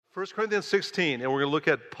1 Corinthians 16, and we're going to look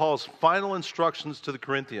at Paul's final instructions to the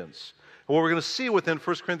Corinthians. And what we're going to see within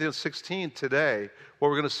 1 Corinthians 16 today, what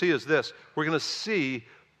we're going to see is this. We're going to see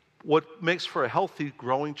what makes for a healthy,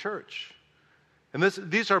 growing church. And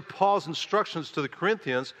these are Paul's instructions to the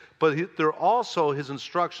Corinthians, but they're also his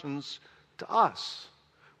instructions to us.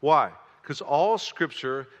 Why? Because all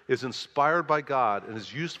Scripture is inspired by God and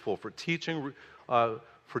is useful for teaching,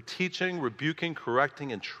 rebuking,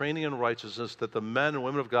 correcting, and training in righteousness, that the men and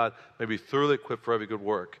women of God may be thoroughly equipped for every good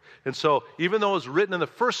work. And so, even though it was written in the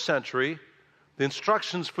first century, the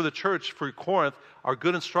instructions for the church for Corinth are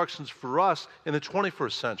good instructions for us in the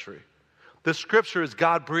 21st century. The Scripture is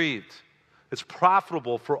God-breathed. It's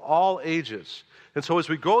profitable for all ages. And so as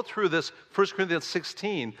we go through this 1 Corinthians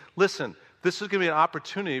 16, listen, this is going to be an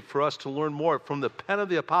opportunity for us to learn more from the pen of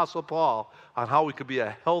the Apostle Paul on how we could be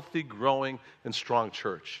a healthy, growing, and strong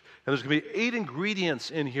church. And there's going to be 8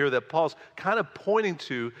 ingredients in here that Paul's kind of pointing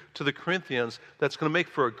to the Corinthians that's going to make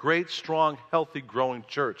for a great, strong, healthy, growing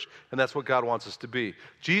church. And that's what God wants us to be.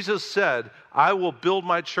 Jesus said, I will build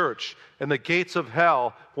my church, and the gates of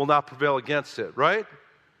hell will not prevail against it, right?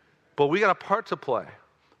 But we got a part to play.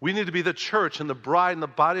 We need to be the church and the bride and the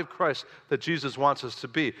body of Christ that Jesus wants us to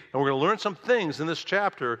be. And we're going to learn some things in this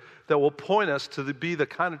chapter that will point us to be the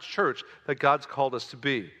kind of church that God's called us to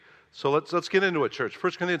be. So let's get into it, church.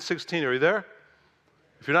 1 Corinthians 16, are you there?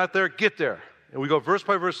 If you're not there, get there. And we go verse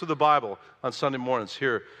by verse through the Bible on Sunday mornings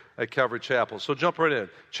here at Calvary Chapel. So jump right in.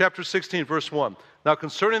 Chapter 16, verse 1. Now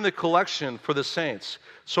concerning the collection for the saints,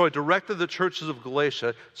 so I directed the churches of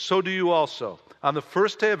Galatia, so do you also. On the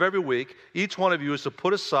first day of every week, each one of you is to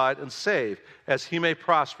put aside and save as he may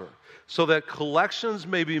prosper, so that collections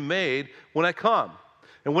may be made when I come.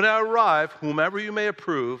 And when I arrive, whomever you may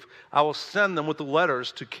approve, I will send them with the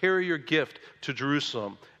letters to carry your gift to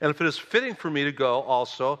Jerusalem. And if it is fitting for me to go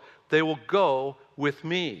also, they will go with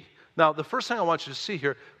me. Now, the first thing I want you to see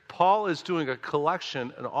here, Paul is doing a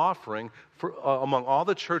collection, an offering for among all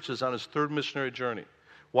the churches on his third missionary journey.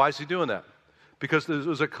 Why is he doing that? Because there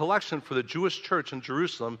was a collection for the Jewish church in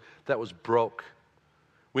Jerusalem that was broke.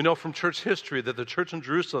 We know from church history that the church in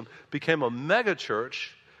Jerusalem became a mega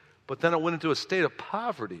church, but then it went into a state of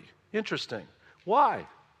poverty. Interesting. Why?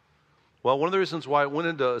 Well, one of the reasons why it went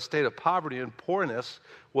into a state of poverty and poorness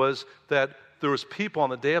was that there was people on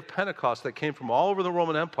the day of Pentecost that came from all over the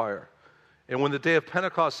Roman Empire. And when the day of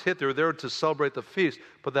Pentecost hit, they were there to celebrate the feast.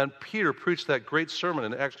 But then Peter preached that great sermon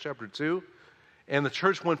in Acts chapter 2. And the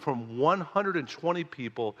church went from 120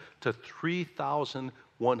 people to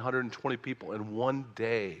 3,120 people in one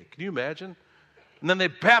day. Can you imagine? And then they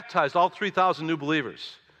baptized all 3,000 new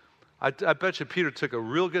believers. I bet you Peter took a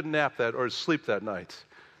real good nap or sleep that night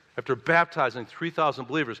after baptizing 3,000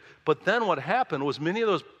 believers. But then what happened was many of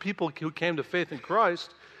those people who came to faith in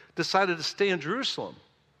Christ decided to stay in Jerusalem.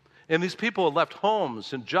 And these people had left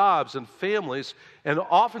homes and jobs and families. And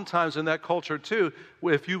oftentimes in that culture too,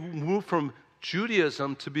 if you move from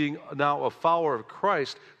Judaism to being now a follower of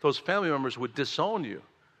Christ, those family members would disown you.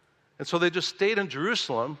 And so they just stayed in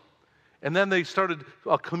Jerusalem, and then they started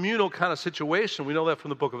a communal kind of situation. We know that from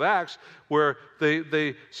the book of Acts, where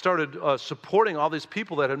they started supporting all these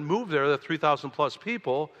people that had moved there, the 3,000 plus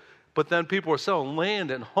people, but then people were selling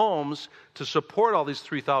land and homes to support all these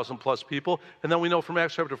 3,000 plus people. And then we know from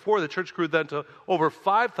Acts chapter 4, the church grew then to over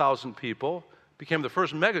 5,000 people, became the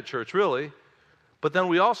first mega church, really. But then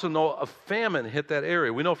we also know a famine hit that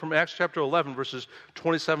area. We know from Acts chapter 11, verses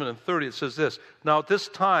 27 and 30, it says this. Now at this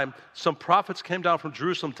time, some prophets came down from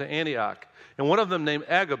Jerusalem to Antioch. And one of them, named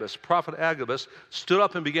Agabus, prophet Agabus, stood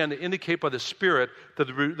up and began to indicate by the Spirit that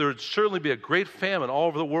there would certainly be a great famine all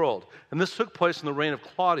over the world. And this took place in the reign of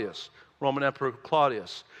Claudius, Roman Emperor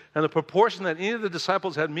Claudius. And the proportion that any of the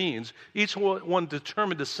disciples had means, each one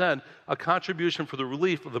determined to send a contribution for the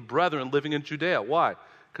relief of the brethren living in Judea. Why?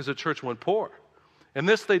 Because the church went poor. And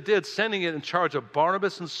this they did, sending it in charge of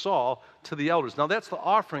Barnabas and Saul to the elders. Now that's the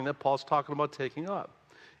offering that Paul's talking about taking up.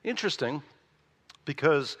 Interesting,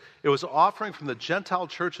 because it was an offering from the Gentile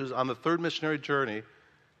churches on the third missionary journey,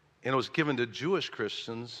 and it was given to Jewish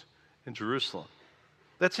Christians in Jerusalem.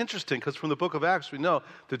 That's interesting, because from the book of Acts we know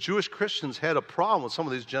the Jewish Christians had a problem with some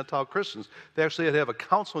of these Gentile Christians. They actually had to have a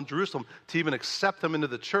council in Jerusalem to even accept them into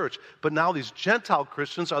the church. But now these Gentile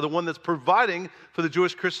Christians are the one that's providing for the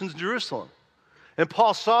Jewish Christians in Jerusalem. And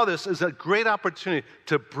Paul saw this as a great opportunity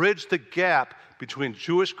to bridge the gap between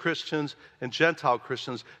Jewish Christians and Gentile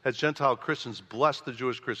Christians as Gentile Christians blessed the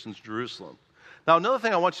Jewish Christians in Jerusalem. Now, another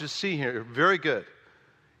thing I want you to see here, very good,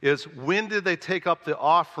 is when did they take up the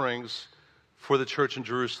offerings for the church in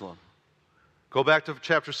Jerusalem? Go back to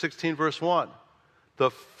chapter 16, verse 1.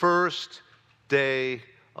 The first day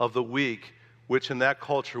of the week which in that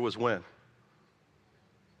culture was when?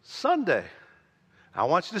 Sunday. I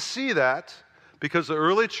want you to see that because the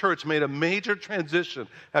early church made a major transition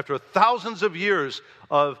after thousands of years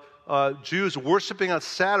of Jews worshiping on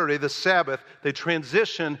Saturday, the Sabbath. They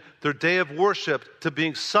transitioned their day of worship to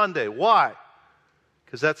being Sunday. Why?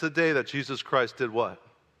 Because that's the day that Jesus Christ did what?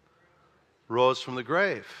 Rose from the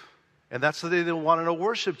grave. And that's the day they wanted to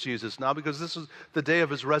worship Jesus now because this is the day of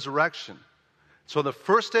his resurrection. So the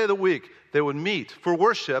first day of the week, they would meet for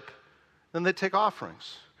worship, then they'd take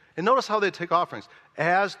offerings. And notice how they take offerings.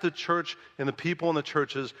 As the church and the people in the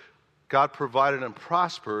churches, God provided and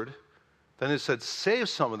prospered, then it said, save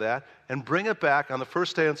some of that and bring it back on the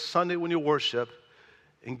first day on Sunday when you worship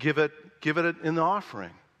and give it in the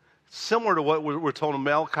offering. Similar to what we're told in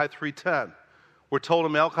Malachi 3:10. We're told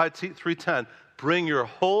in Malachi 3:10, bring your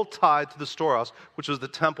whole tithe to the storehouse, which was the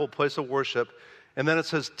temple, place of worship. And then it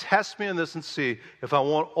says, test me in this and see if I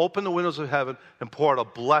won't open the windows of heaven and pour out a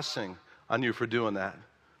blessing on you for doing that.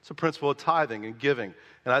 It's a principle of tithing and giving.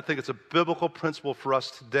 And I think it's a biblical principle for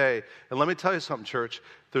us today. And let me tell you something, church.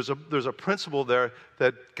 There's a principle there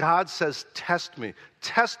that God says, test me.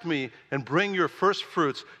 Test me and bring your first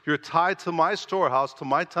fruits, your tithe to my storehouse, to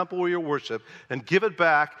my temple where you worship, and give it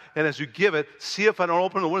back. And as you give it, see if I don't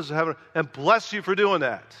open the windows of heaven and bless you for doing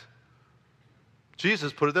that.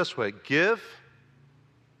 Jesus put it this way, give,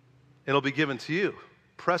 and it'll be given to you.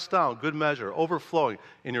 Pressed down, good measure, overflowing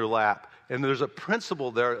in your lap. And there's a principle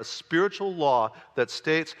there, a spiritual law that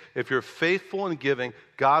states if you're faithful in giving,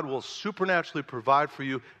 God will supernaturally provide for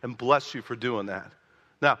you and bless you for doing that.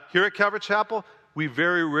 Now, here at Calvary Chapel, we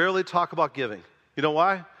very rarely talk about giving. You know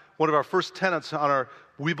why? One of our first tenets on our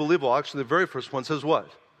We Believe, well, actually the very first one says what?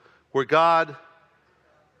 Where God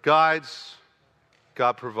guides,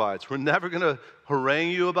 God provides. We're never going to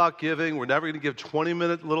harangue you about giving. We're never going to give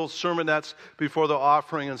 20-minute little sermonettes before the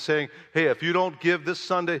offering and saying, hey, if you don't give this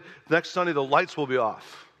Sunday, next Sunday the lights will be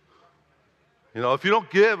off. You know, if you don't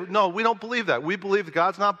give, no, we don't believe that. We believe that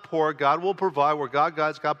God's not poor. God will provide. Where God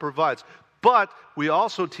guides, God provides. But we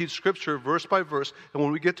also teach Scripture verse by verse. And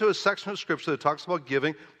when we get to a section of Scripture that talks about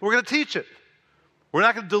giving, we're going to teach it. We're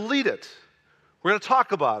not going to delete it. We're going to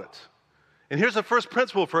talk about it. And here's the first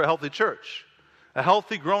principle for a healthy church. A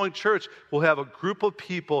healthy, growing church will have a group of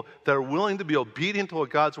people that are willing to be obedient to what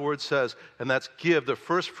God's Word says, and that's give the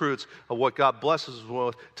first fruits of what God blesses us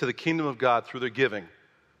with to the kingdom of God through their giving.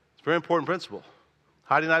 It's a very important principle.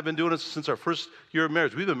 Heidi and I have been doing this since our first year of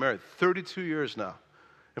marriage. We've been married 32 years now.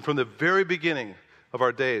 And from the very beginning of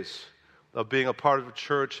our days of being a part of a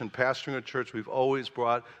church and pastoring a church, we've always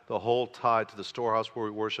brought the whole tithe to the storehouse where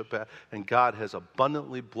we worship at, and God has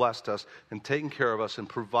abundantly blessed us and taken care of us and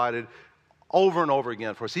provided over and over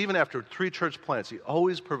again for us. Even after 3 church plants, he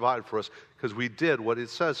always provided for us because we did what it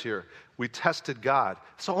says here. We tested God.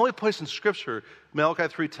 It's the only place in Scripture, Malachi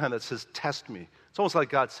 3:10, that says, test me. It's almost like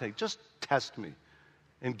God saying, just test me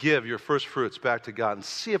and give your first fruits back to God and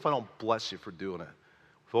see if I don't bless you for doing it.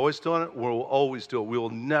 We've always done it. We'll always do it. We will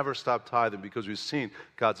never stop tithing because we've seen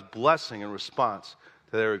God's blessing in response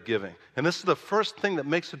to their giving. And this is the first thing that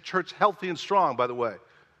makes a church healthy and strong, by the way.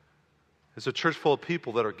 It's a church full of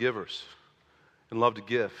people that are givers and love to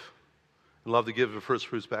give the first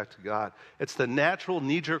fruits back to God. It's the natural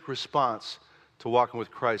knee-jerk response to walking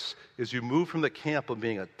with Christ is you move from the camp of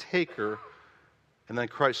being a taker, and then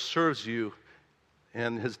Christ serves you,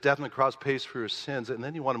 and his death on the cross pays for your sins, and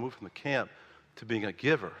then you want to move from the camp to being a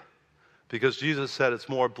giver. Because Jesus said it's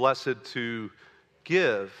more blessed to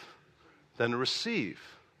give than to receive.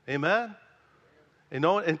 Amen?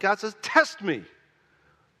 And God says, test me.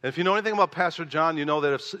 And if you know anything about Pastor John, you know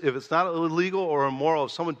that if it's not illegal or immoral,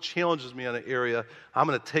 if someone challenges me in an area, I'm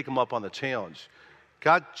going to take them up on the challenge.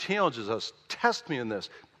 God challenges us. Test me in this.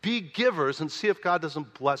 Be givers and see if God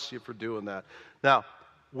doesn't bless you for doing that. Now,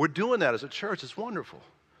 we're doing that as a church. It's wonderful.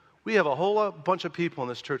 We have a whole bunch of people in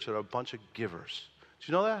this church that are a bunch of givers.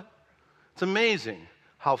 Do you know that? It's amazing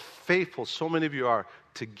how faithful so many of you are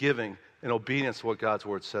to giving and obedience to what God's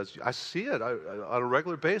Word says. I see it on a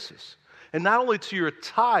regular basis. And not only to your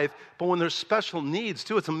tithe, but when there's special needs,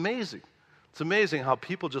 too. It's amazing. It's amazing how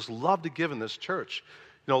people just love to give in this church.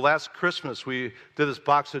 You know, last Christmas, we did this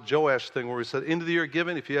box of Joash thing where we said, end of the year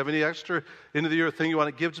giving, if you have any extra end of the year thing you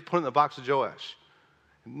want to give, just put it in the box of Joash.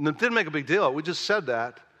 And it didn't make a big deal. We just said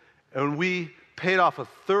that, and we paid off a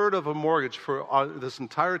third of a mortgage for this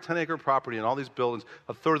entire 10-acre property and all these buildings.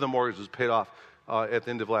 A third of the mortgage was paid off at the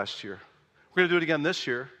end of last year. We're going to do it again this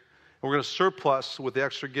year. And we're going to surplus with the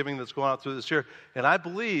extra giving that's going out through this year. And I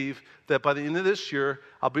believe that by the end of this year,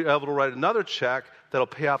 I'll be able to write another check that'll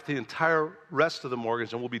pay off the entire rest of the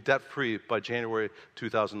mortgage, and we'll be debt-free by January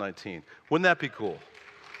 2019. Wouldn't that be cool?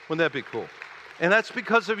 Wouldn't that be cool? And that's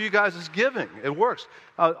because of you guys' giving. It works.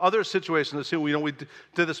 Other situations, we did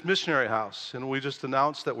this missionary house, and we just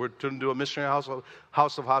announced that we're going to do a missionary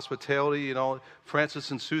house of hospitality. Francis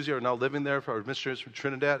and Susie are now living there for our missionaries from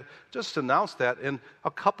Trinidad. Just announced that, and a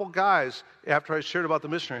couple guys, after I shared about the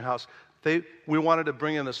missionary house, we wanted to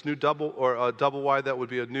bring in this new double wide that would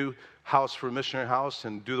be a new house for a missionary house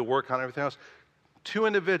and do the work on everything else. 2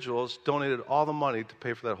 individuals donated all the money to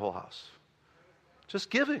pay for that whole house. Just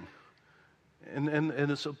giving. And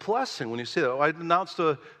it's a blessing when you see that. I announced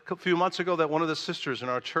a few months ago that one of the sisters in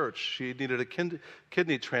our church, she needed a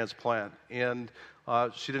kidney transplant, and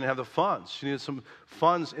she didn't have the funds. She needed some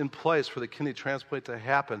funds in place for the kidney transplant to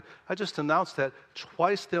happen. I just announced that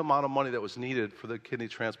twice the amount of money that was needed for the kidney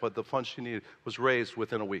transplant, the funds she needed, was raised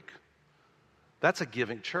within a week. That's a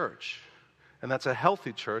giving church, and that's a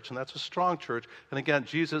healthy church, and that's a strong church. And again,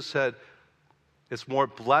 Jesus said, it's more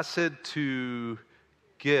blessed to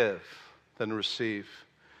give than receive.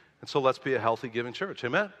 And so let's be a healthy giving church.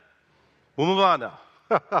 Amen? We'll move on now.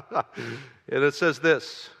 And it says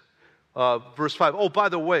this, verse 5. Oh, by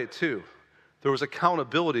the way, too, there was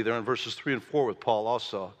accountability there in verses 3 and 4 with Paul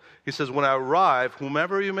also. He says, when I arrive,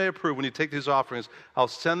 whomever you may approve, when you take these offerings, I'll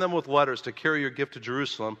send them with letters to carry your gift to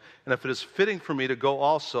Jerusalem. And if it is fitting for me to go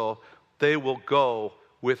also, they will go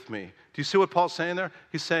with me. Do you see what Paul's saying there?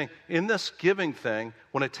 He's saying, in this giving thing,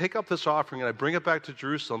 when I take up this offering and I bring it back to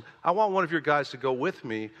Jerusalem, I want one of your guys to go with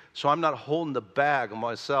me so I'm not holding the bag of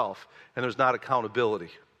myself and there's not accountability.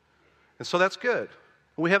 And so that's good.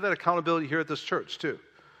 And we have that accountability here at this church too.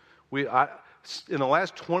 In the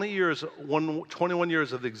last 21 years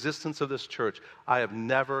of the existence of this church, I have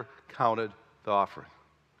never counted the offering.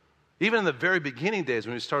 Even in the very beginning days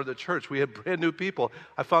when we started the church, we had brand new people.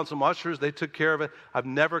 I found some ushers, they took care of it. I've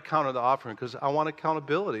never counted the offering because I want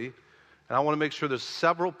accountability, and I want to make sure there's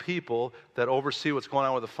several people that oversee what's going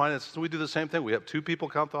on with the finances. And we do the same thing. We have 2 people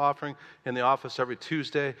count the offering in the office every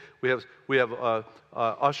Tuesday. We have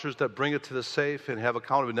ushers that bring it to the safe and have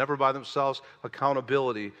accountability, never by themselves.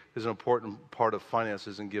 Accountability is an important part of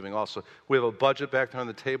finances and giving also. We have a budget back there on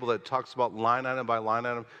the table that talks about line item by line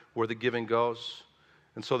item where the giving goes.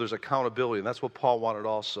 And so there's accountability, and that's what Paul wanted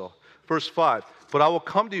also. Verse 5, but I will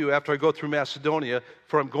come to you after I go through Macedonia,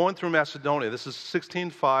 for I'm going through Macedonia. This is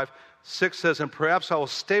 16:5. 6 says, and perhaps I will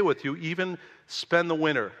stay with you, even spend the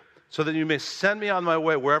winter, so that you may send me on my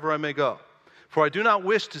way wherever I may go. For I do not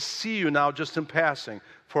wish to see you now just in passing,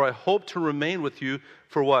 for I hope to remain with you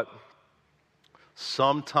for what?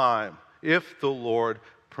 Some time, if the Lord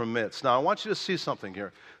permits. Now, I want you to see something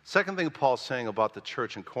here. Second thing Paul's saying about the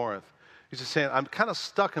church in Corinth. He's just saying, I'm kind of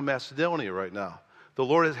stuck in Macedonia right now. The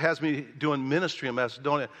Lord has me doing ministry in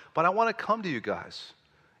Macedonia, but I want to come to you guys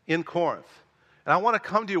in Corinth. And I want to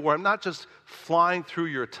come to you where I'm not just flying through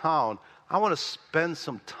your town. I want to spend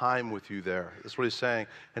some time with you there. That's what he's saying.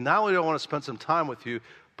 And not only do I want to spend some time with you,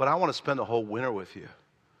 but I want to spend the whole winter with you.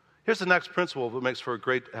 Here's the next principle that makes for a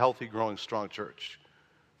great, healthy, growing, strong church.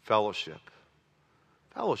 Fellowship.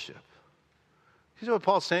 Fellowship. You see what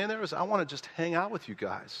Paul's saying there is, I want to just hang out with you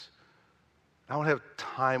guys. I want to have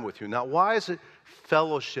time with you. Now, why is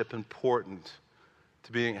fellowship important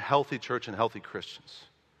to being a healthy church and healthy Christians?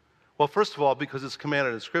 Well, first of all, because it's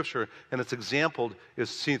commanded in Scripture, and its example is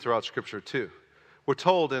seen throughout Scripture too. We're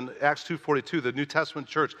told in Acts 2:42, the New Testament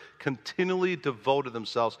church continually devoted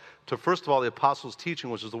themselves to, first of all, the apostles' teaching,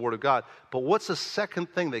 which is the Word of God. But what's the second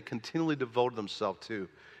thing they continually devoted themselves to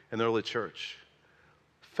in the early church?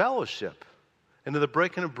 Fellowship, and to the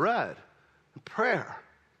breaking of bread, and prayer.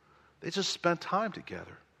 They just spent time together.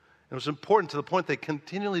 And it was important to the point they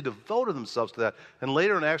continually devoted themselves to that. And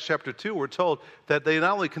later in Acts chapter 2, we're told that they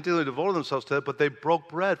not only continually devoted themselves to that, but they broke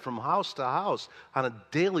bread from house to house on a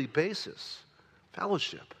daily basis.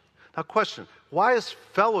 Fellowship. Now, question, why is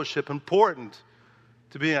fellowship important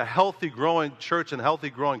to being a healthy, growing church and healthy,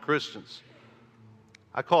 growing Christians?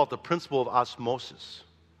 I call it the principle of osmosis.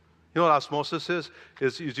 You know what osmosis is?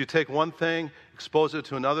 Is you take one thing, expose it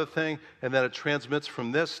to another thing, and then it transmits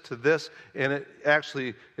from this to this, and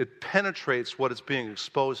it penetrates what it's being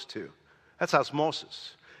exposed to. That's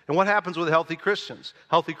osmosis. And what happens with healthy Christians?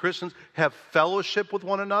 Healthy Christians have fellowship with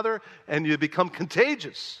one another, and you become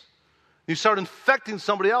contagious. You start infecting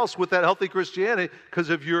somebody else with that healthy Christianity because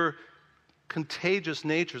of your contagious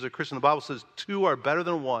nature as a Christian. The Bible says 2 are better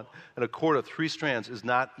than 1, and a cord of 3 strands is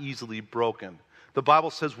not easily broken. The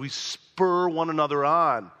Bible says we spur one another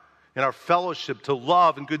on in our fellowship to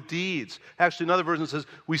love and good deeds. Actually, another version says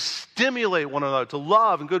we stimulate one another to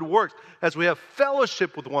love and good works as we have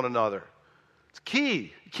fellowship with one another. It's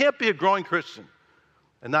key. You can't be a growing Christian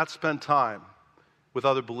and not spend time with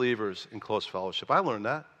other believers in close fellowship. I learned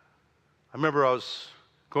that. I remember I was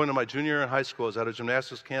going to my junior year in high school. I was at a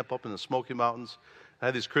gymnastics camp up in the Smoky Mountains. I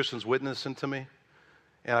had these Christians witnessing to me.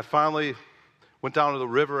 And I finally went down to the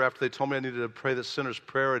river after they told me I needed to pray the sinner's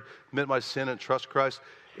prayer, admit my sin and trust Christ.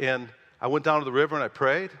 And I went down to the river and I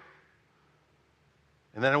prayed.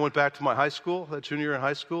 And then I went back to my high school, that junior year in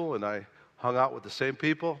high school, and I hung out with the same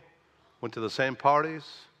people, went to the same parties,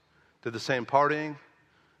 did the same partying.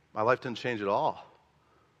 My life didn't change at all.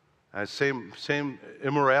 And same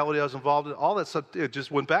immorality I was involved in, all that stuff, it just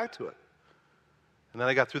went back to it. And then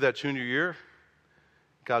I got through that junior year.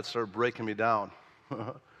 God started breaking me down.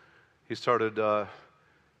 I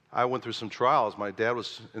went through some trials. My dad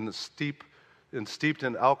was steeped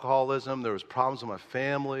in alcoholism. There was problems in my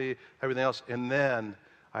family, everything else. And then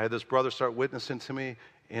I had this brother start witnessing to me.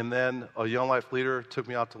 And then a young life leader took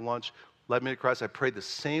me out to lunch, led me to Christ. I prayed the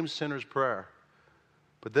same sinner's prayer.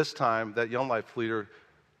 But this time, that young life leader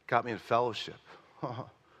got me in fellowship.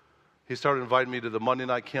 He started inviting me to the Monday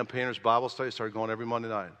night campaigners Bible study. I started going every Monday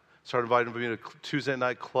night. Started inviting me to Tuesday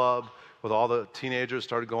night club with all the teenagers.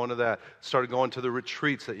 Started going to that. Started going to the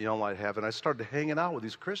retreats that Young Light have. And I started hanging out with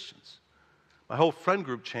these Christians. My whole friend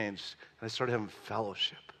group changed. And I started having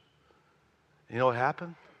fellowship. And you know what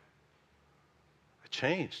happened? I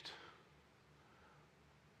changed.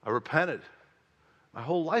 I repented. My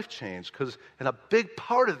whole life changed. And a big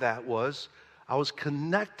part of that was I was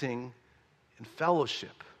connecting in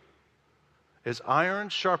fellowship. As iron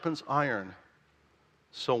sharpens iron,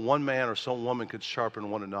 so one man or some woman could sharpen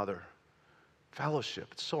one another. Fellowship,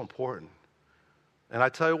 it's so important. And I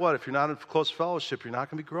tell you what, if you're not in close fellowship, you're not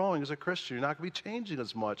going to be growing as a Christian. You're not going to be changing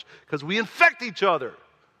as much because we infect each other.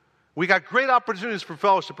 We got great opportunities for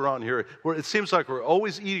fellowship around here. Where it seems like we're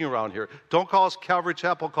always eating around here. Don't call us Calvary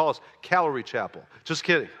Chapel, call us Calorie Chapel. Just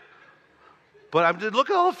kidding. But I'm just look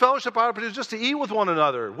at all the fellowship opportunities just to eat with one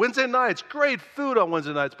another. Wednesday nights, great food on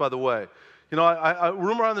Wednesday nights, by the way. You know, a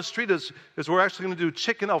rumor on the street is we're actually going to do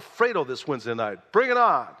chicken Alfredo this Wednesday night. Bring it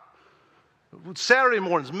on. Saturday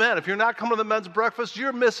mornings, men, if you're not coming to the men's breakfast,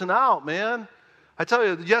 you're missing out, man. I tell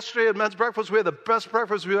you, yesterday at men's breakfast, we had the best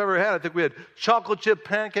breakfast we've ever had. I think we had chocolate chip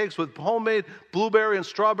pancakes with homemade blueberry and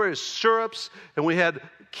strawberry syrups, and we had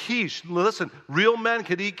quiche. Listen, real men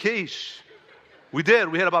could eat quiche. We did.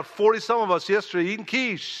 We had about 40-some of us yesterday eating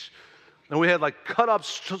quiche. And we had like cut up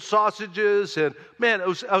sausages. And man,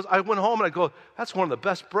 I went home and I go, that's one of the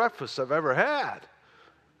best breakfasts I've ever had.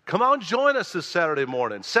 Come out and join us this Saturday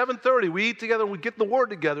morning. 7:30, we eat together and we get the word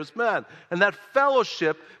together as men. And that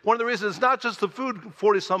fellowship, one of the reasons it's not just the food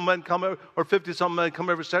 40-some men come or 50-some men come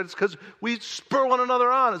every Saturday. It's because we spur one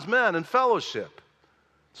another on as men in fellowship.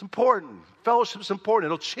 It's important. Fellowship's important.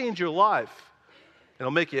 It'll change your life. It'll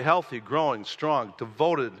make you healthy, growing, strong,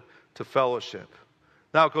 devoted to fellowship.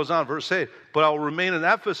 Now it goes on, verse 8. But I will remain in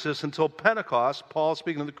Ephesus until Pentecost, Paul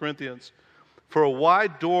speaking to the Corinthians, for a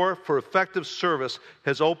wide door for effective service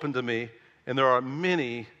has opened to me, and there are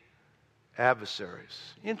many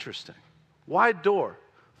adversaries. Interesting. Wide door,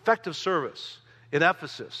 effective service in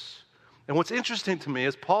Ephesus. And what's interesting to me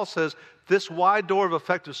is Paul says this wide door of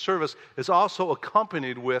effective service is also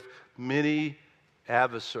accompanied with many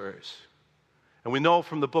adversaries. And we know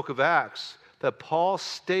from the book of Acts that Paul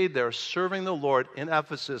stayed there serving the Lord in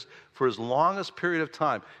Ephesus for his longest period of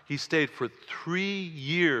time. He stayed for 3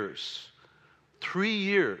 years. 3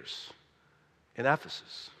 years in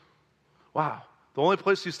Ephesus. Wow. The only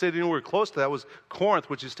place he stayed anywhere close to that was Corinth,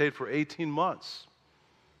 which he stayed for 18 months.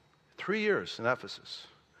 3 years in Ephesus.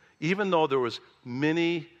 Even though there was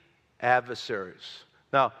many adversaries.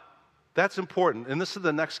 Now, that's important. And this is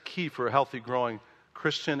the next key for a healthy, growing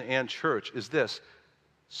Christian and church is this: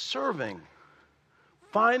 serving.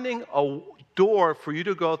 Finding a door for you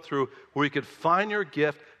to go through where you could find your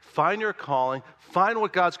gift, find your calling, find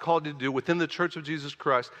what God's called you to do within the church of Jesus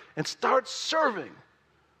Christ, and start serving.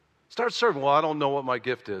 Start serving. Well, I don't know what my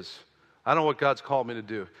gift is. I don't know what God's called me to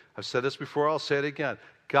do. I've said this before, I'll say it again.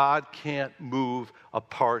 God can't move a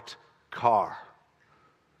parked car.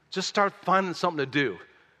 Just start finding something to do,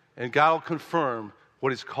 and God will confirm what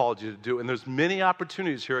He's called you to do. And there's many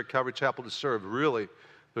opportunities here at Calvary Chapel to serve, really.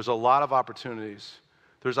 There's a lot of opportunities.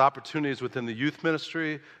 There's opportunities within the youth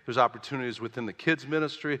ministry. There's opportunities within the kids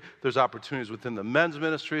ministry. There's opportunities within the men's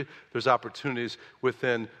ministry. There's opportunities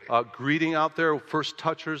within greeting out there, first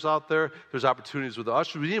touchers out there. There's opportunities with the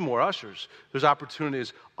ushers. We need more ushers. There's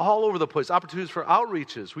opportunities all over the place. Opportunities for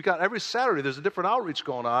outreaches. We got every Saturday, there's a different outreach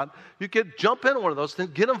going on. You can jump into one of those,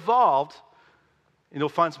 then get involved, and you'll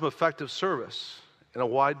find some effective service and a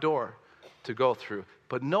wide door to go through.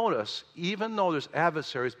 But notice, even though there's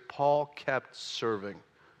adversaries, Paul kept serving.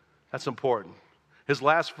 That's important. His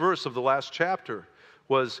last verse of the last chapter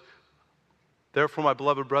was, Therefore, my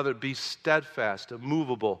beloved brother, be steadfast,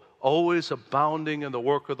 immovable, always abounding in the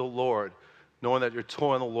work of the Lord, knowing that your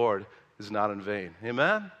toil in the Lord is not in vain.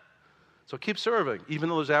 Amen? So keep serving, even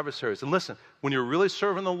though there's adversaries. And listen, when you're really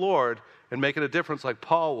serving the Lord and making a difference like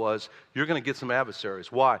Paul was, you're going to get some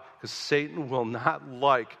adversaries. Why? Because Satan will not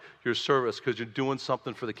like your service because you're doing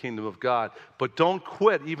something for the kingdom of God. But don't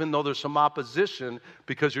quit even though there's some opposition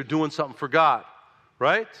because you're doing something for God.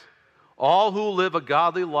 Right? All who live a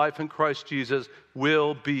godly life in Christ Jesus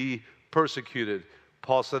will be persecuted.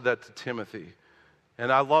 Paul said that to Timothy.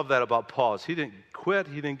 And I love that about Paul. He didn't quit.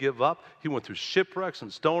 He didn't give up. He went through shipwrecks and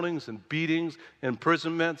stonings and beatings,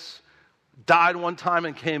 imprisonments, died one time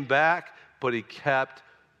and came back, but he kept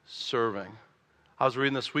serving. I was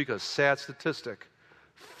reading this week a sad statistic.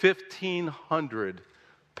 1,500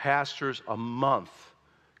 pastors a month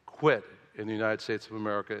quit in the United States of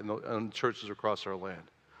America and churches across our land.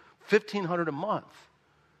 1,500 a month.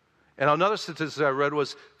 And another statistic I read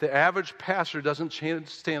was the average pastor doesn't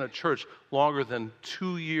stay in a church longer than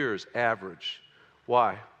 2 years average.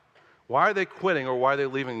 Why? Why are they quitting or why are they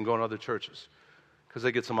leaving and going to other churches? Because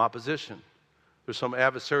they get some opposition. There's some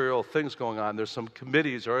adversarial things going on. There's some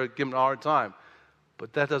committees that are giving a hard time.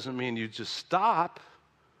 But that doesn't mean you just stop.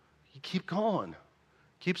 You keep going.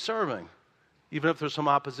 Keep serving, even if there's some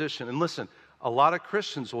opposition. And listen, a lot of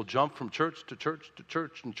Christians will jump from church to church to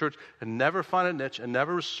church and church and never find a niche and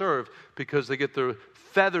never serve because they get their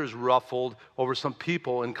feathers ruffled over some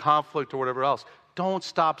people in conflict or whatever else. Don't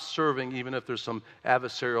stop serving even if there's some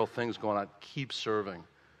adversarial things going on. Keep serving.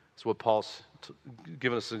 That's what Paul's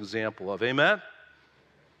giving us an example of. Amen?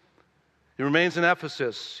 He remains in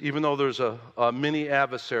Ephesus even though there's many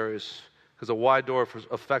adversaries because a wide door for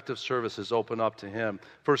effective service is open up to him.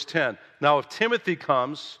 Verse 10, now if Timothy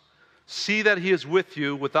comes, see that he is with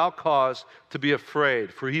you without cause to be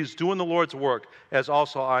afraid, for he is doing the Lord's work, as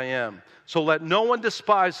also I am. So let no one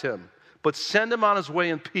despise him, but send him on his way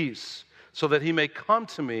in peace, so that he may come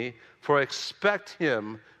to me, for I expect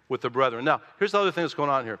him with the brethren. Now, here's the other thing that's going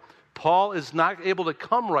on here. Paul is not able to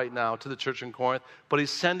come right now to the church in Corinth, but he's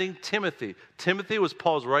sending Timothy. Timothy was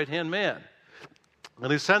Paul's right-hand man.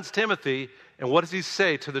 And he sends Timothy, and what does he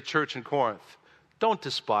say to the church in Corinth? Don't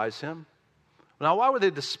despise him. Now, why would they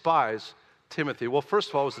despise Timothy? Well, first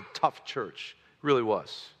of all, it was a tough church. It really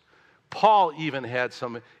was. Paul even had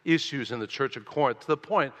some issues in the church of Corinth, to the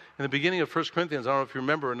point, in the beginning of 1 Corinthians, I don't know if you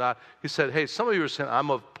remember or not, he said, hey, some of you are saying, I'm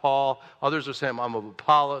of Paul. Others are saying, I'm of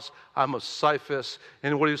Apollos. I'm of Cephas.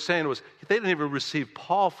 And what he was saying was, they didn't even receive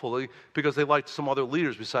Paul fully because they liked some other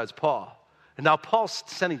leaders besides Paul. And now Paul's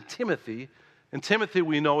sending Timothy, and Timothy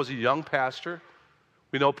we know is a young pastor.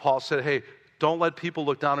 We know Paul said, hey, don't let people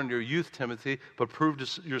look down on your youth, Timothy, but prove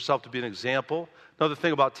yourself to be an example. Another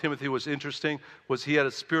thing about Timothy was interesting was he had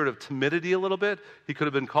a spirit of timidity a little bit. He could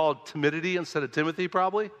have been called timidity instead of Timothy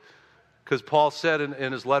probably, because Paul said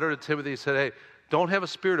in his letter to Timothy, he said, hey, don't have a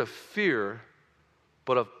spirit of fear,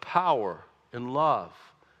 but of power and love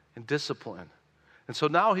and discipline. And so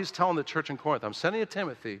now he's telling the church in Corinth, I'm sending you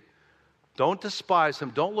Timothy. Don't despise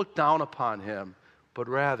him. Don't look down upon him, but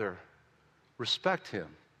rather respect him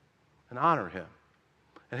and honor him.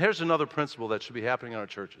 And here's another principle that should be happening in our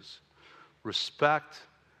churches. Respect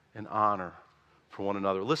and honor for one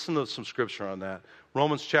another. Listen to some scripture on that.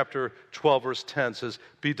 Romans chapter 12, verse 10 says,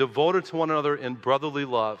 be devoted to one another in brotherly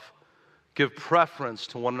love. Give preference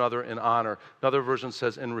to one another in honor. Another version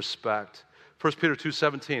says in respect. 1 Peter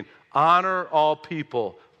 2:17, honor all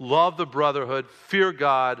people. Love the brotherhood. Fear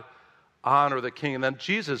God. Honor the king. And then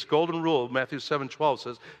Jesus, golden rule, Matthew 7:12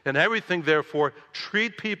 says, in everything, therefore,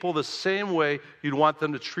 treat people the same way you'd want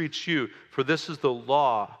them to treat you, for this is the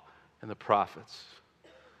law and the prophets.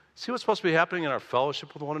 See what's supposed to be happening in our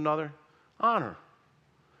fellowship with one another? Honor.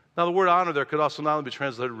 Now, the word honor there could also not only be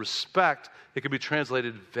translated respect, it could be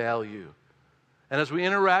translated value. And as we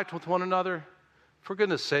interact with one another, for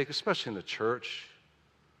goodness sake, especially in the church,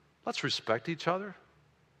 let's respect each other.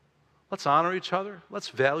 Let's honor each other. Let's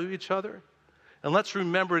value each other. And let's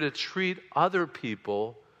remember to treat other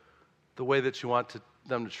people the way that you want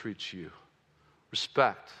them to treat you.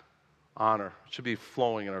 Respect, honor should be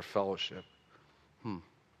flowing in our fellowship.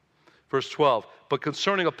 Verse 12, but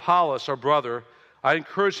concerning Apollos, our brother, I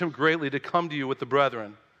encouraged him greatly to come to you with the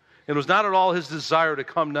brethren. It was not at all his desire to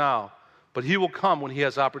come now, but he will come when he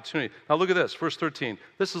has opportunity. Now look at this, verse 13.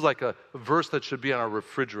 This is like a verse that should be on our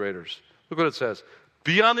refrigerators. Look what it says.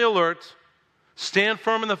 Be on the alert, stand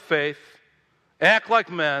firm in the faith, act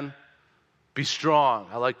like men, be strong.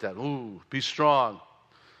 I like that. Be strong.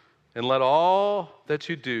 And let all that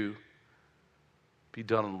you do be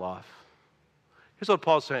done in love. Here's what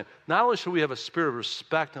Paul's saying. Not only should we have a spirit of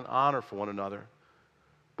respect and honor for one another,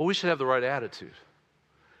 But we should have the right attitude.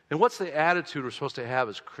 And what's the attitude we're supposed to have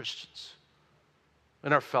as Christians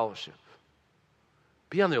in our fellowship?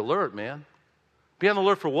 Be on the alert, man. Be on the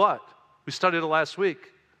alert for what? We studied it last week.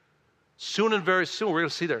 Soon and very soon, we're going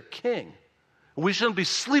to see their King. And we shouldn't be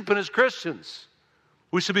sleeping as Christians.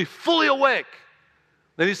 We should be fully awake.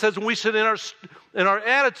 Then he says we should, in our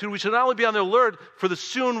attitude, we should not only be on the alert for the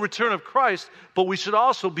soon return of Christ, but we should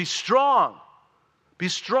also be strong. Be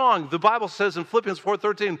strong. The Bible says in Philippians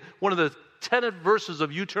 4:13, one of the tenet verses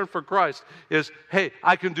of You Turn for Christ is, hey,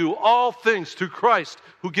 I can do all things through Christ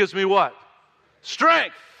who gives me what?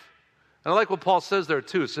 Strength. And I like what Paul says there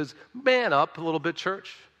too. It says, man up a little bit,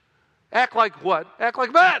 church. Act like what? Act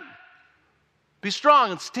like men. Be strong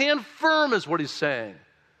and stand firm is what he's saying.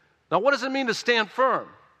 Now, what does it mean to stand firm?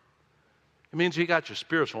 It means you got your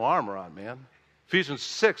spiritual armor on, man. Ephesians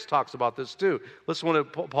 6 talks about this too. Listen to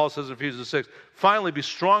what Paul says in Ephesians 6. Finally, be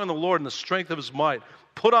strong in the Lord and the strength of his might.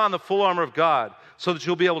 Put on the full armor of God so that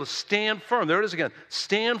you'll be able to stand firm. There it is again.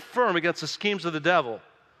 Stand firm against the schemes of the devil.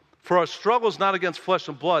 For our struggle is not against flesh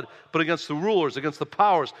and blood, but against the rulers, against the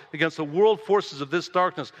powers, against the world forces of this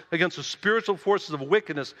darkness, against the spiritual forces of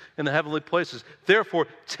wickedness in the heavenly places. Therefore,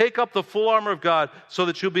 take up the full armor of God so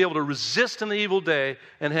that you'll be able to resist in the evil day,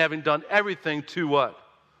 and having done everything to what?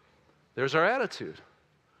 There's our attitude.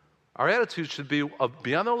 Our attitude should be on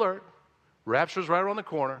the alert. Rapture's right around the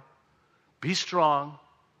corner. Be strong.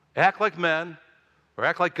 Act like men, or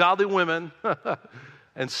act like godly women,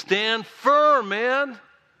 and stand firm, man.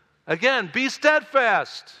 Again, be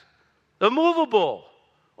steadfast, immovable,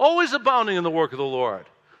 always abounding in the work of the Lord.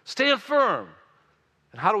 Stand firm.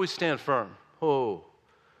 And how do we stand firm? Oh,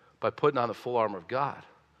 by putting on the full armor of God,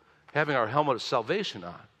 having our helmet of salvation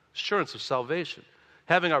on, assurance of salvation,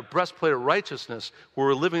 having our breastplate of righteousness where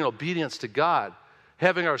we're living in obedience to God,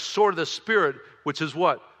 having our sword of the Spirit, which is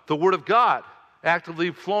what? The Word of God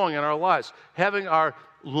actively flowing in our lives, having our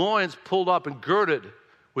loins pulled up and girded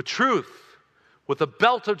with truth, with a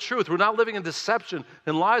belt of truth. We're not living in deception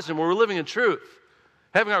and lies anymore. We're living in truth.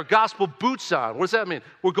 Having our gospel boots on. What does that mean?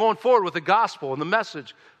 We're going forward with the gospel and the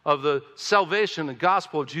message of the salvation and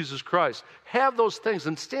gospel of Jesus Christ. Have those things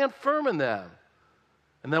and stand firm in them.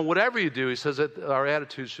 And then whatever you do, he says that our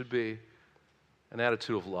attitude should be an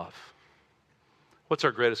attitude of love. What's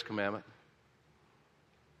our greatest commandment?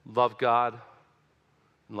 Love God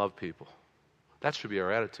and love people. That should be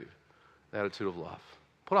our attitude, the attitude of love.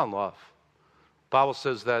 Put on love. The Bible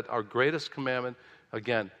says that our greatest commandment,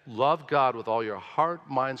 again, love God with all your heart,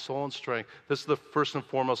 mind, soul, and strength. This is the first and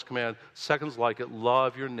foremost command. Second's like it,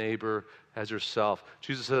 love your neighbor as yourself.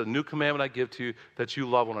 Jesus said, a new commandment I give to you, that you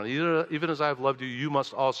love one another. Even as I have loved you, you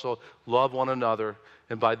must also love one another.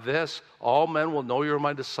 And by this, all men will know you're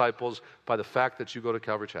my disciples by the fact that you go to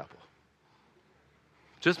Calvary Chapel.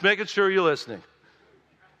 Just making sure you're listening.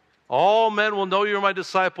 All men will know you're my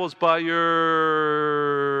disciples by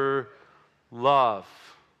your love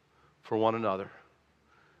for one another.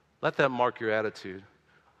 Let that mark your attitude.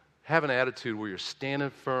 Have an attitude where you're standing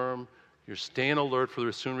firm, you're staying alert for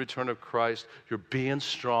the soon return of Christ, you're being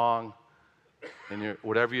strong, and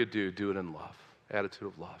whatever you do, do it in love. Attitude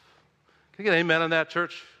of love. Can you get amen on that,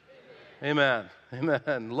 church? Amen.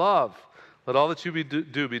 Amen. Love. Let all that you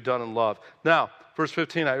do be done in love. Now, verse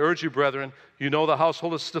 15, I urge you, brethren, you know the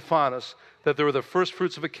household of Stephanas, that they were the first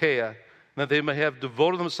fruits of Achaia, and that they may have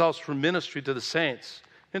devoted themselves for ministry to the saints.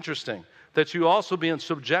 Interesting. That you also be in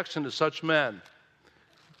subjection to such men,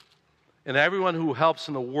 and everyone who helps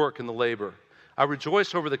in the work and the labor. I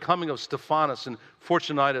rejoice over the coming of Stephanas and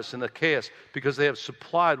Fortunatus and Achaeus, because they have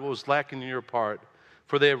supplied what was lacking in your part.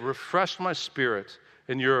 For they have refreshed my spirit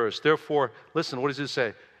and yours. Therefore, listen, what does it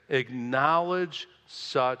say? Acknowledge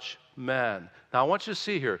such men. Now, I want you to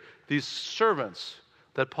see here, these servants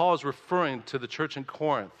that Paul is referring to the church in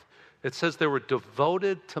Corinth, it says they were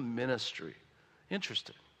devoted to ministry.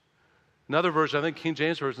 Interesting. Another version, I think King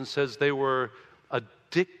James Version, says they were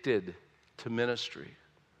addicted to ministry.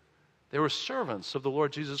 They were servants of the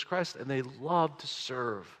Lord Jesus Christ, and they loved to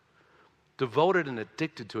serve. Devoted and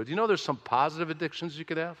addicted to it. You know there's some positive addictions you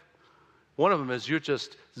could have? One of them is you're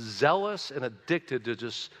just zealous and addicted to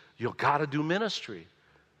just, you got to do ministry.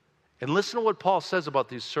 And listen to what Paul says about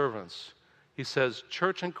these servants. He says,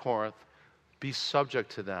 church in Corinth, be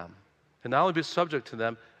subject to them. And not only be subject to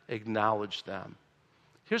them, acknowledge them.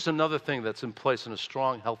 Here's another thing that's in place in a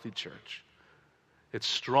strong, healthy church. It's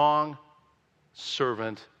strong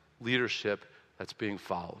servant leadership that's being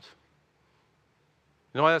followed.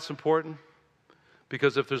 You know why that's important?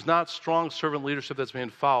 Because if there's not strong servant leadership that's being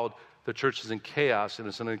followed, the church is in chaos and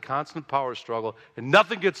it's in a constant power struggle and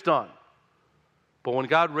nothing gets done. But when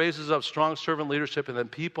God raises up strong servant leadership and then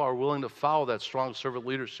people are willing to follow that strong servant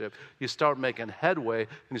leadership, you start making headway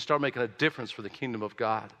and you start making a difference for the kingdom of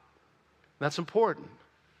God. And that's important.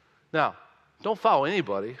 Now, don't follow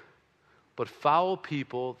anybody, but follow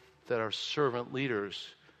people that are servant leaders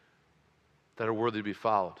that are worthy to be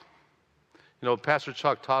followed. You know, Pastor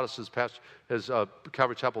Chuck taught us as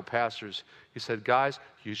Calvary Chapel pastors, he said, guys,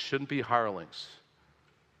 you shouldn't be hirelings.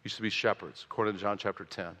 You should be shepherds, according to John chapter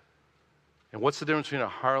 10. And what's the difference between a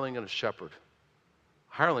hireling and a shepherd?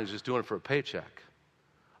 A hireling is just doing it for a paycheck.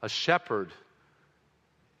 A shepherd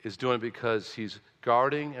is doing it because he's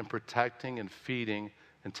guarding and protecting and feeding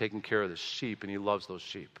and taking care of the sheep, and he loves those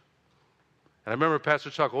sheep. And I remember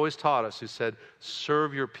Pastor Chuck always taught us, he said,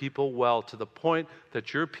 serve your people well to the point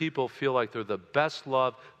that your people feel like they're the best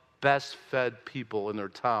loved, best fed people in their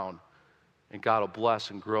town, and God will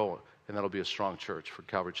bless and grow, and that'll be a strong church for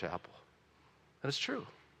Calvary Chapel. And it's true.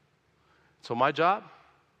 So my job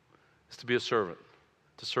is to be a servant,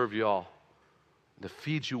 to serve you all, to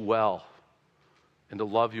feed you well, and to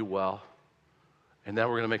love you well. And then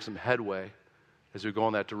we're going to make some headway as we go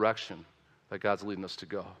in that direction that God's leading us to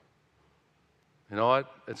go. You know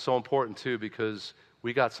what? It's so important, too, because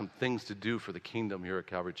we got some things to do for the kingdom here at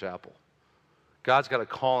Calvary Chapel. God's got a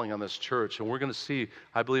calling on this church, and we're going to see,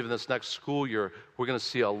 I believe in this next school year, we're going to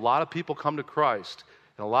see a lot of people come to Christ,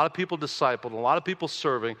 and a lot of people discipled, and a lot of people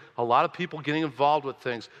serving, a lot of people getting involved with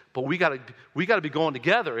things, but we got to be going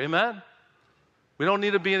together, amen? We don't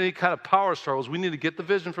need to be in any kind of power struggles. We need to get the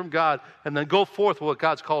vision from God and then go forth with what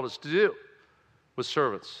God's called us to do with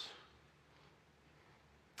servants.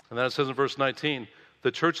 And then it says in verse 19,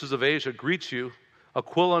 the churches of Asia greet you.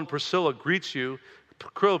 Aquila and Priscilla greet you.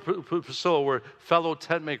 Aquila and Priscilla were fellow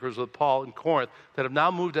tent makers with Paul in Corinth that have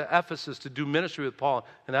now moved to Ephesus to do ministry with Paul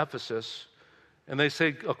in Ephesus. And they say,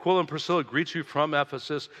 Aquila and Priscilla greet you from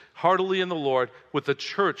Ephesus, heartily in the Lord, with the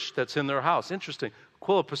church that's in their house. Interesting.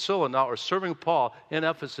 Aquila and Priscilla now are serving Paul in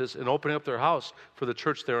Ephesus and opening up their house for the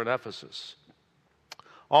church there in Ephesus.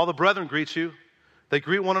 All the brethren greet you. They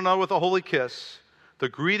greet one another with a holy kiss. The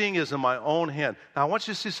greeting is in my own hand. Now, I want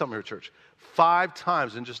you to see something here, church. 5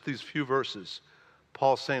 times in just these few verses,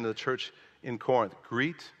 Paul's saying to the church in Corinth,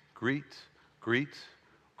 greet, greet, greet,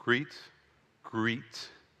 greet, greet.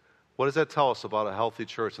 What does that tell us about a healthy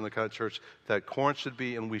church and the kind of church that Corinth should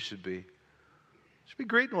be and we should be? We should be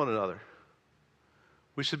greeting one another.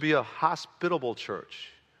 We should be a hospitable church.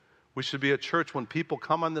 We should be a church when people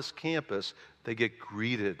come on this campus, they get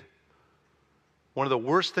greeted. One of the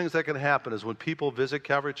worst things that can happen is when people visit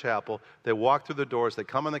Calvary Chapel, they walk through the doors, they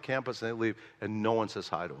come on the campus, and they leave, and no one says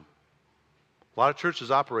hi to them. A lot of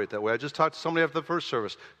churches operate that way. I just talked to somebody after the first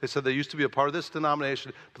service. They said they used to be a part of this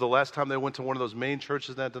denomination, but the last time they went to one of those main churches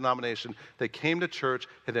in that denomination, they came to church,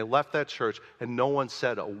 and they left that church, and no one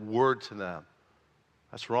said a word to them.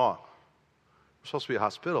 That's wrong. We're supposed to be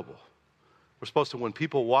hospitable. We're supposed to, when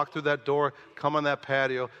people walk through that door, come on that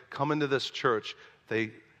patio, come into this church,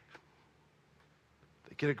 they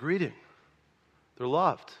get a greeting. They're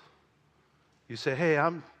loved. You say, hey,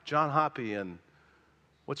 I'm John Hoppy, and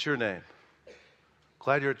what's your name?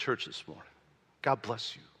 Glad you're at church this morning. God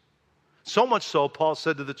bless you. So much so, Paul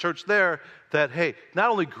said to the church there that, hey,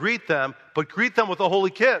 not only greet them, but greet them with a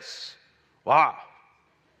holy kiss. Wow.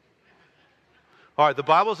 All right, the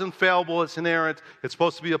Bible's infallible, it's inerrant, it's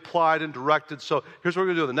supposed to be applied and directed. So here's what we're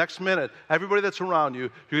going to do. The next minute, everybody that's around you,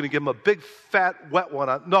 you're going to give them a big, fat, wet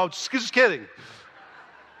one. No, just kidding.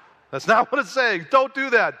 That's not what it's saying. Don't do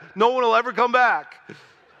that. No one will ever come back.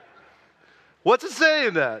 What's it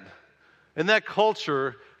saying then? In that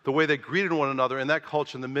culture, the way they greeted one another, in that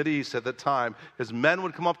culture in the Mideast at that time, is men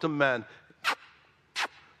would come up to men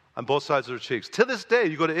on both sides of their cheeks. To this day,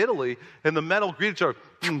 you go to Italy, and the men will greet each other.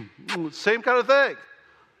 Same kind of thing.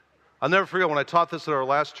 I'll never forget when I taught this at our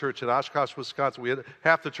last church in Oshkosh, Wisconsin. We had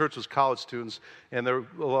half the church was college students, and a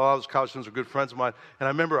lot of those college students were good friends of mine. And I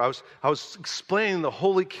remember I was explaining the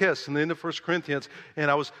holy kiss in the end of 1 Corinthians, and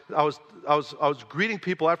I was greeting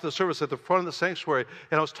people after the service at the front of the sanctuary,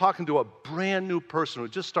 and I was talking to a brand new person who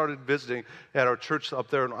just started visiting at our church up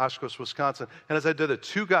there in Oshkosh, Wisconsin. And as I did it,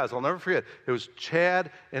 2 guys, I'll never forget, it was Chad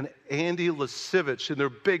and Andy Lasivich, and they're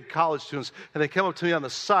big college students, and they came up to me on the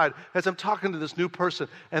side as I'm talking to this new person,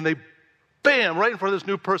 and they bam, right in front of this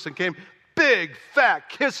new person came big, fat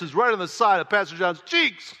kisses right on the side of Pastor John's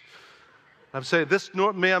cheeks. I'm saying, this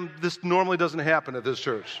normally doesn't happen at this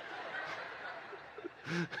church.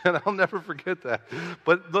 And I'll never forget that.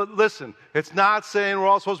 But listen, it's not saying we're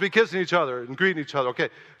all supposed to be kissing each other and greeting each other. Okay,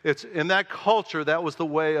 it's in that culture, that was the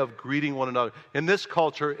way of greeting one another. In this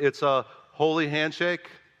culture, it's a holy handshake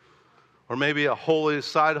or maybe a holy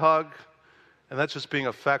side hug. And that's just being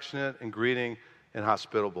affectionate and greeting and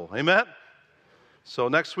hospitable. Amen? So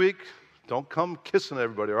next week, don't come kissing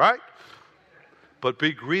everybody, all right? But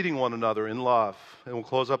be greeting one another in love. And we'll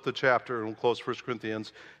close up the chapter, and we'll close 1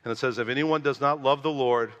 Corinthians. And it says, if anyone does not love the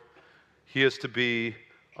Lord, he is to be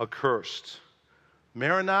accursed.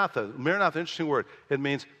 Maranatha, interesting word. It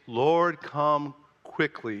means, Lord, come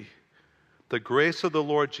quickly. The grace of the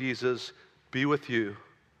Lord Jesus be with you.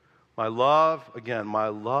 My love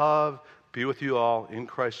be with you all in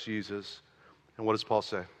Christ Jesus. And what does Paul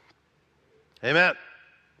say? Amen.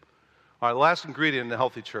 All right, last ingredient in a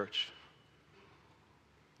healthy church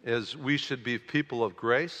is we should be people of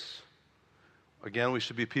grace. Again, we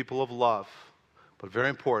should be people of love. But very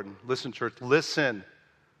important, listen, church, listen.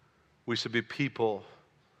 We should be people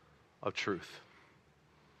of truth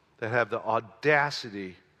that have the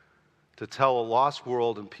audacity to tell a lost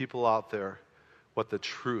world and people out there what the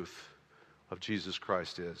truth of Jesus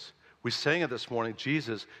Christ is. We sang it this morning.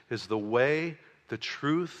 Jesus is the way, the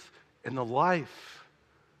truth, and the life.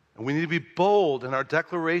 And we need to be bold in our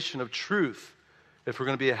declaration of truth if we're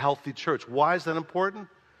going to be a healthy church. Why is that important?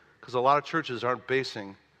 Because a lot of churches aren't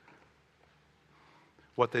basing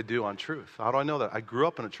what they do on truth. How do I know that? I grew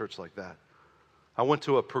up in a church like that. I went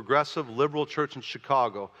to a progressive liberal church in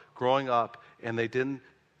Chicago growing up, and they didn't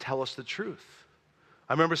tell us the truth.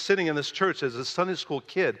 I remember sitting in this church as a Sunday school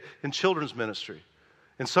kid in children's ministry.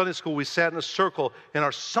 In Sunday school, we sat in a circle, and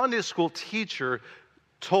our Sunday school teacher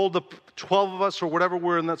told the 12 of us or whatever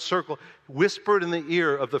were in that circle, whispered in the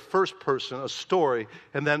ear of the first person a story,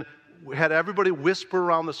 and then had everybody whisper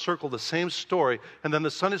around the circle the same story, and then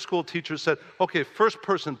the Sunday school teacher said, okay, first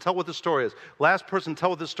person, tell what the story is. Last person, tell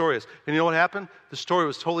what the story is. And you know what happened? The story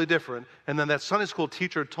was totally different. And then that Sunday school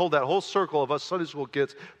teacher told that whole circle of us Sunday school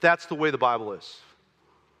kids, that's the way the Bible is.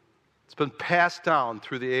 It's been passed down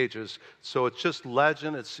through the ages, so it's just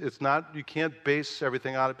legend. It's not, you can't base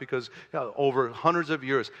everything on it because over hundreds of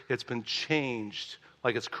years, it's been changed,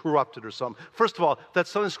 like it's corrupted or something. First of all, that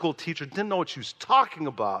Sunday school teacher didn't know what she was talking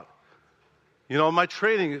about. You know, in my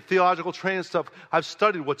training, theological training stuff, I've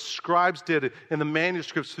studied what scribes did in the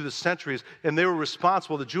manuscripts through the centuries, and they were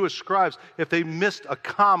responsible, the Jewish scribes, if they missed a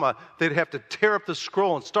comma, they'd have to tear up the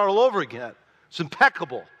scroll and start all over again. It's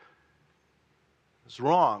impeccable. It's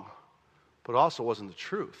wrong, but also wasn't the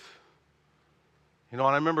truth. You know,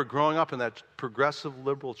 and I remember growing up in that progressive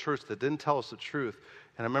liberal church that didn't tell us the truth,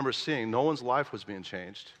 and I remember seeing no one's life was being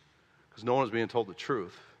changed because no one was being told the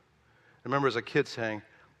truth. I remember as a kid saying,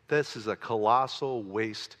 this is a colossal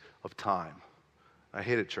waste of time. I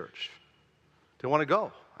hated church. Didn't want to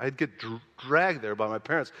go. I'd get dragged there by my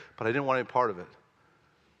parents, but I didn't want any part of it.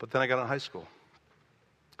 But then I got in high school,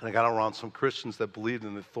 and I got around some Christians that believed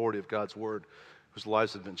in the authority of God's word, whose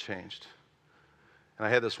lives had been changed. And I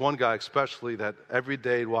had this one guy especially that every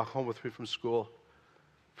day he'd walk home with me from school.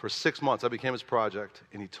 For 6 months, I became his project,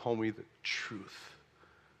 and he told me the truth.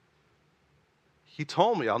 He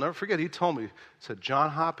told me, I'll never forget, he told me, he said,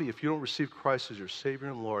 John Hoppe, if you don't receive Christ as your Savior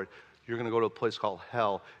and Lord, you're going to go to a place called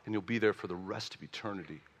hell, and you'll be there for the rest of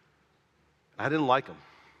eternity. I didn't like him,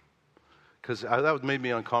 because that made me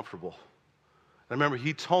uncomfortable. I remember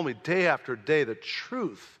he told me day after day the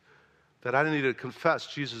truth, that I didn't need to confess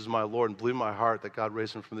Jesus is my Lord and believe in my heart that God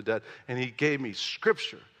raised him from the dead, and he gave me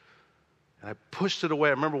scripture. And I pushed it away.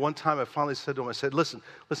 I remember one time I finally said to him, I said, listen,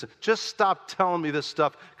 just stop telling me this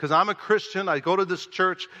stuff because I'm a Christian. I go to this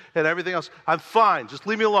church and everything else. I'm fine. Just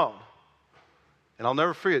leave me alone. And I'll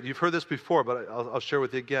never forget. You've heard this before, but I'll share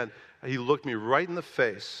with you again. He looked me right in the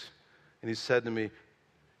face and he said to me,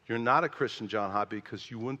 you're not a Christian, John Hoppe, because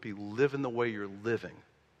you wouldn't be living the way you're living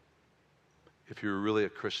if you were really a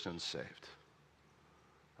Christian and saved.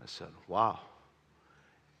 I said, wow.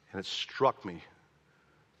 And it struck me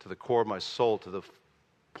to the core of my soul, to the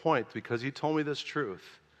point, because he told me this truth.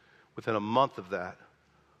 Within a month of that,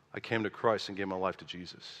 I came to Christ and gave my life to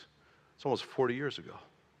Jesus. It's almost 40 years ago.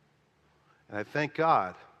 And I thank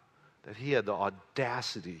God that he had the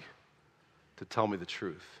audacity to tell me the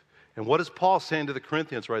truth. And what is Paul saying to the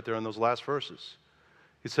Corinthians right there in those last verses?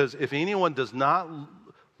 He says, if anyone does not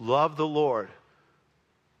love the Lord,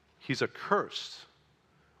 he's accursed.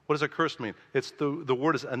 What does accursed mean? It's the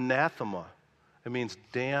word is anathema. It means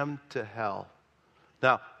damned to hell.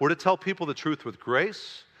 Now, we're to tell people the truth with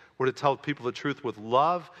grace. We're to tell people the truth with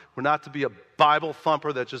love. We're not to be a Bible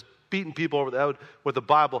thumper that's just beating people over the head with the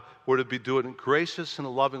Bible. We're to be doing it in a gracious and a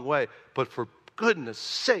loving way. But for goodness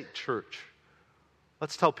sake, church,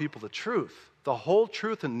 let's tell people the truth. The whole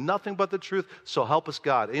truth and nothing but the truth, so help us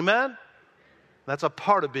God. Amen? That's a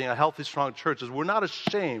part of being a healthy, strong church, is we're not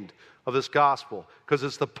ashamed of this gospel because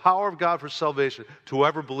it's the power of God for salvation to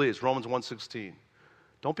whoever believes, Romans 1:16.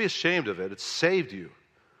 Don't be ashamed of it. It saved you.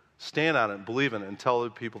 stand on it and believe in it and tell other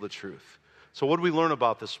people the truth. So what did we learn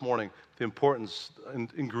about this morning? The importance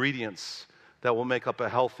and ingredients that will make up a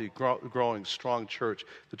healthy, growing, strong church.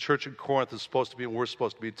 The church in Corinth is supposed to be, and we're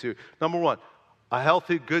supposed to be too. Number one, a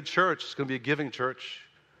healthy, good church is going to be a giving church.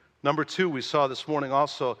 Number two, we saw this morning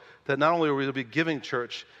also that not only are we to be a giving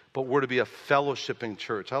church, but we're to be a fellowshipping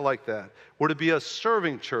church. I like that. We're to be a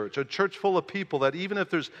serving church, a church full of people that even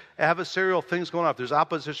if there's adversarial things going on, if there's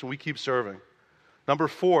opposition, we keep serving. Number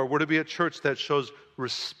four, we're to be a church that shows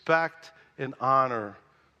respect and honor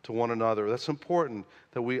to one another. That's important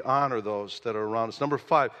that we honor those that are around us. Number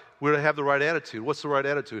five, we're to have the right attitude. What's the right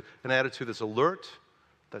attitude? An attitude that's alert,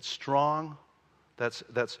 that's strong,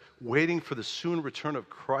 that's waiting for the soon return of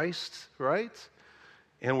Christ, right?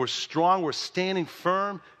 And we're strong, we're standing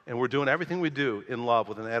firm, and we're doing everything we do in love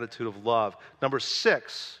with an attitude of love. Number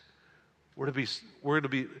six, we're to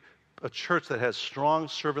be a church that has strong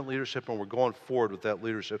servant leadership, and we're going forward with that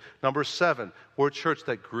leadership. Number seven, we're a church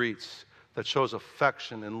that greets, that shows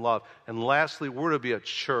affection and love. And lastly, we're to be a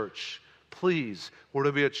church. Please, we're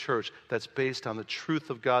to be a church that's based on the truth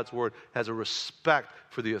of God's word, has a respect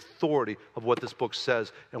for the authority of what this book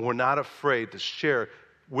says, and we're not afraid to share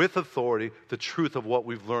with authority the truth of what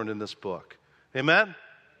we've learned in this book. Amen?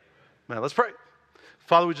 Man, let's pray.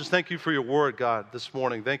 Father, we just thank you for your word, God, this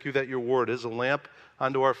morning. Thank you that your word is a lamp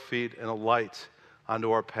unto our feet and a light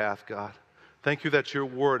unto our path, God. Thank you that your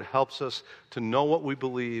word helps us to know what we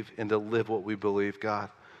believe and to live what we believe, God.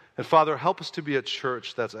 And Father, help us to be a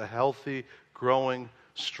church that's a healthy, growing,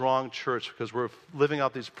 strong church, because we're living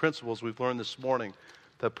out these principles we've learned this morning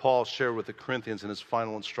that Paul shared with the Corinthians in his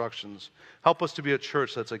final instructions. Help us to be a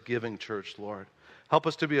church that's a giving church, Lord. Help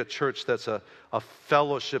us to be a church that's a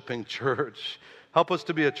fellowshipping church. Help us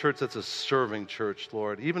to be a church that's a serving church,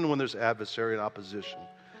 Lord, even when there's adversary and opposition.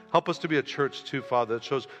 Help us to be a church, too, Father, that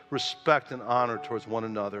shows respect and honor towards one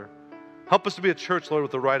another. Help us to be a church, Lord,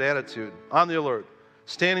 with the right attitude, on the alert,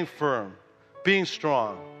 standing firm, being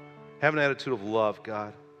strong, have an attitude of love,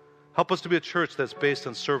 God. Help us to be a church that's based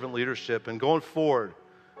on servant leadership and going forward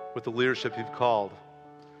with the leadership you've called.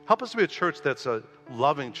 Help us to be a church that's a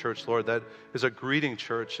loving church, Lord, that is a greeting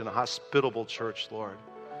church and a hospitable church, Lord.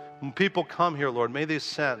 When people come here, Lord, may they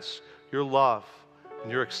sense your love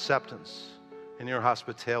and your acceptance and your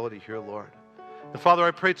hospitality here, Lord. And Father,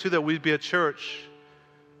 I pray too that we'd be a church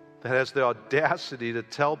that has the audacity to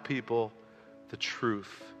tell people the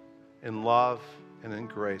truth in love and in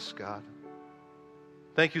grace, God.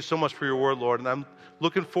 Thank you so much for your word, Lord. And I'm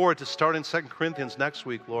looking forward to starting 2 Corinthians next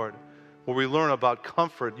week, Lord, where we learn about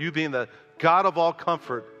comfort, you being the God of all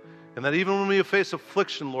comfort, and that even when we face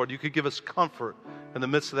affliction, Lord, you could give us comfort in the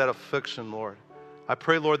midst of that affliction, Lord. I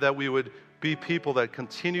pray, Lord, that we would be people that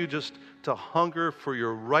continue just to hunger for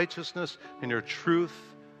your righteousness and your truth.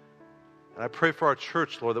 And I pray for our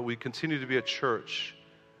church, Lord, that we continue to be a church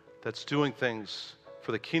that's doing things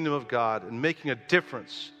for the kingdom of God and making a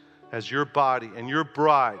difference as your body and your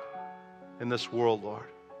bride in this world, Lord.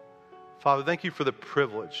 Father, thank you for the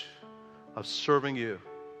privilege of serving you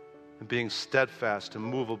and being steadfast and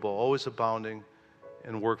movable, always abounding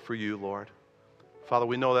in work for you, Lord. Father,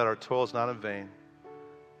 we know that our toil is not in vain.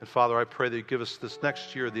 And Father, I pray that you give us this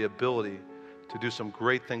next year the ability to do some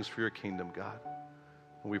great things for your kingdom, God.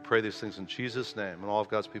 And we pray these things in Jesus' name. And all of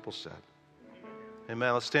God's people said,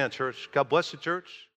 amen. Let's stand, church. God bless you, church.